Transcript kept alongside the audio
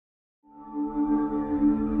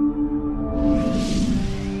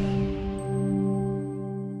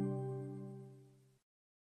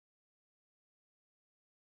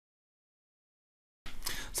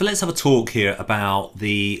So let's have a talk here about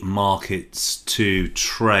the markets to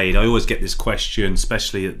trade. I always get this question,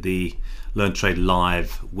 especially at the Learn Trade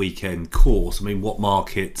Live weekend course. I mean, what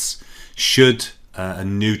markets should a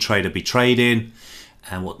new trader be trading,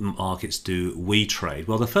 and what markets do we trade?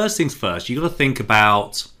 Well, the first things first, you've got to think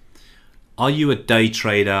about, are you a day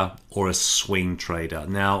trader or a swing trader?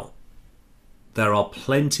 Now, there are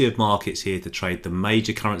plenty of markets here to trade the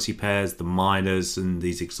major currency pairs, the minors, and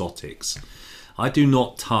these exotics. I do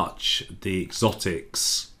not touch the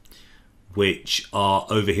exotics, which are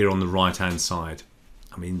over here on the right hand side.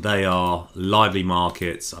 I mean, they are lively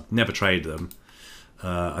markets. I've never traded them.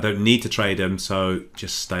 I don't need to trade them, so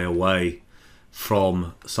just stay away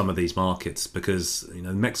from some of these markets, because you know,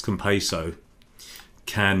 the Mexican peso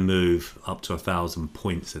can move up to 1,000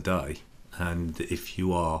 points a day, and if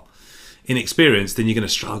you are inexperienced, then you're going to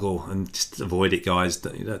struggle, and just avoid it, guys.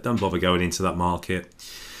 Don't bother going into that market.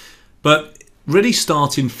 But really,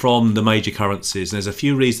 starting from the major currencies, there's a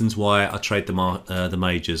few reasons why I trade the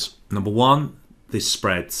majors. Number one, this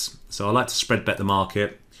spreads. So I like to spread bet the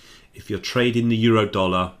market. If you're trading the euro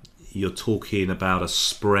dollar, you're talking about a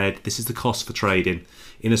spread. This is the cost for trading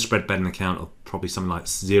in a spread betting account of probably something like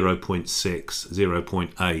 0.6,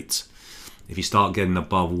 0.8. If you start getting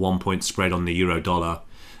above 1 point spread on the euro dollar,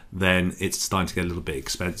 then it's starting to get a little bit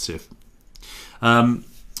expensive.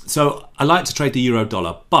 So I like to trade the euro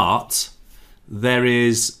dollar, but there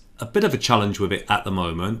is a bit of a challenge with it at the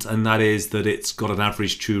moment, and that is that it's got an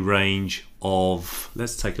average true range of,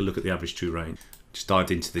 let's take a look at the average true range. Just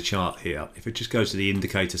dived into the chart here. If it just goes to the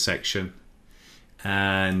indicator section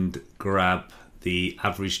and grab the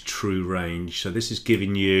average true range, so this is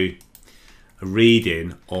giving you a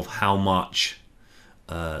reading of how much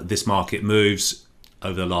this market moves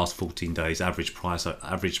over the last 14 days, average price,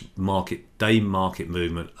 average market day market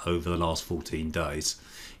movement over the last 14 days.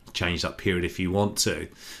 Change that period if you want to.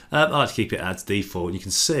 I like to keep it as default. You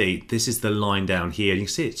can see this is the line down here. You can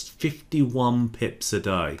see it's 51 pips a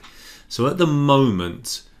day. So at the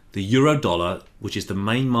moment, the euro dollar, which is the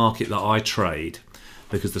main market that I trade,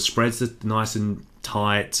 because the spreads are nice and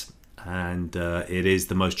tight, and it is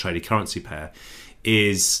the most traded currency pair,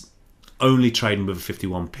 is only trading with a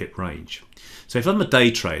 51 pip range. So if I'm a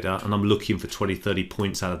day trader and I'm looking for 20-30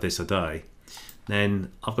 points out of this a day,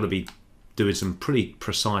 then I've got to be doing some pretty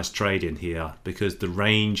precise trading here, because the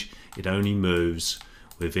range, it only moves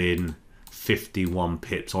within 51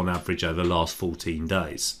 pips on average over the last 14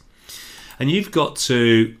 days. And you've got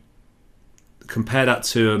to compare that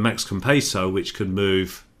to a Mexican peso, which could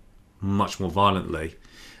move much more violently.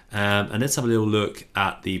 And let's have a little look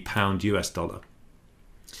at the pound US dollar.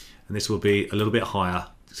 And this will be a little bit higher.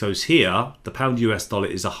 So it's here, the pound US dollar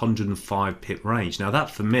is 105 pip range. Now that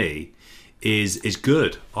for me is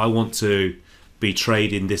good. I want to be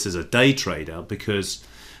trading this as a day trader because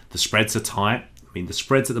the spreads are tight. I mean, the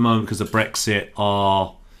spreads at the moment, because of Brexit,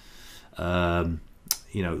 are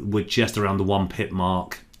you know, we're just around the 1 pip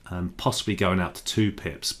mark, and possibly going out to 2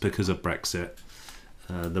 pips because of Brexit.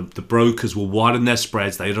 The brokers will widen their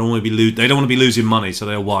spreads. They don't want to be losing money, so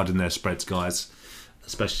they'll widen their spreads, guys.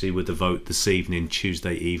 Especially with the vote this evening,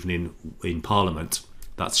 Tuesday evening in Parliament,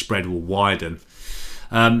 that spread will widen.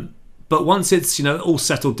 But once it's, you know, all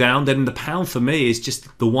settled down, then the pound for me is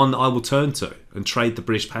just the one that I will turn to and trade the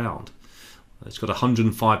British pound. It's got a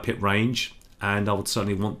 105 pip range, and I would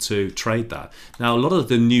certainly want to trade that. Now, a lot of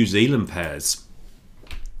the New Zealand pairs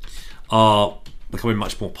are becoming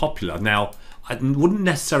much more popular. Now, I wouldn't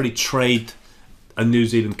necessarily trade a New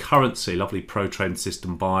Zealand currency. Lovely pro trade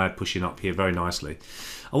system buyer pushing up here very nicely.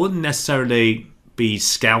 I wouldn't necessarily be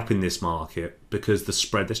scalping this market, because the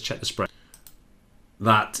spread, let's check the spread.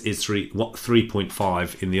 That is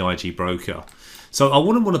 3.5 in the IG broker. So I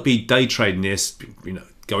wouldn't want to be day trading this, you know,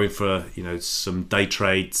 going for, you know, some day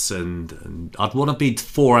trades, and I'd want to be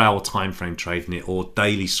 4-hour time frame trading it, or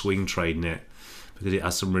daily swing trading it, because it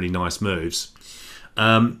has some really nice moves.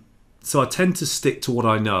 So I tend to stick to what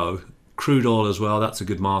I know. Crude oil as well, that's a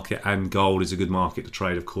good market, and gold is a good market to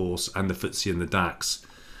trade, of course, and the FTSE and the DAX.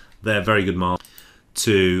 They're very good markets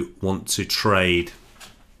to want to trade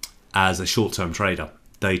as a short-term trader,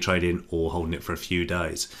 day trading or holding it for a few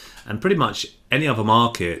days. And pretty much any other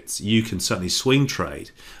markets you can certainly swing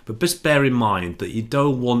trade, but just bear in mind that you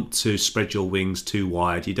don't want to spread your wings too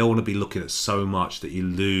wide. You don't want to be looking at so much that you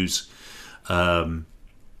lose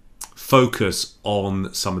focus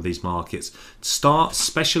on some of these markets. Start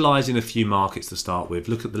specializing a few markets to start with.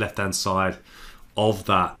 Look at the left-hand side of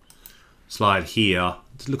that slide here.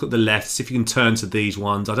 Just look at the left, see if you can turn to these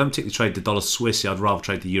ones. I don't particularly trade the dollar Swiss, I'd rather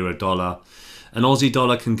trade the euro dollar. An Aussie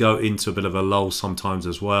dollar can go into a bit of a lull sometimes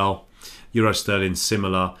as well. Euro sterling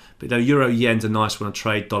similar, but euro yen's a nice one to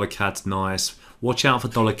trade. Dollar CAD's nice. Watch out for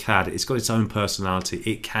dollar CAD. It's got its own personality.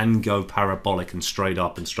 It can go parabolic and straight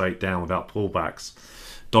up and straight down without pullbacks.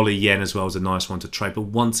 Dollar yen as well is a nice one to trade, but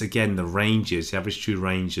once again the average true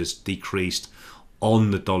ranges decreased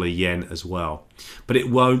on the dollar yen as well. But it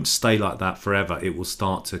won't stay like that forever. It will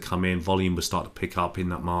start to come in, volume will start to pick up in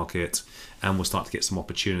that market, and we'll start to get some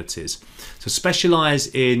opportunities. So specialize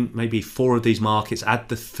in maybe 4 of these markets. Add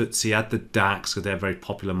the FTSE, add the DAX, because they're very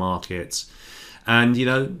popular markets. And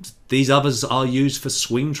these others are used for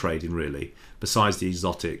swing trading really. Besides the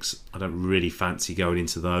exotics, I don't really fancy going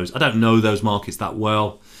into those. I don't know those markets that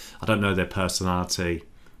well. I don't know their personality.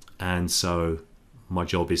 And so my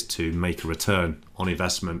job is to make a return on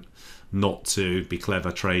investment, not to be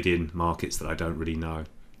clever trading markets that I don't really know.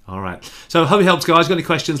 All right. So hope it helps, guys. Got any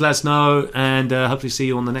questions, let us know. And hopefully see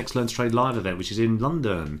you on the next Learn to Trade Live event, which is in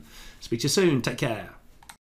London. Speak to you soon. Take care.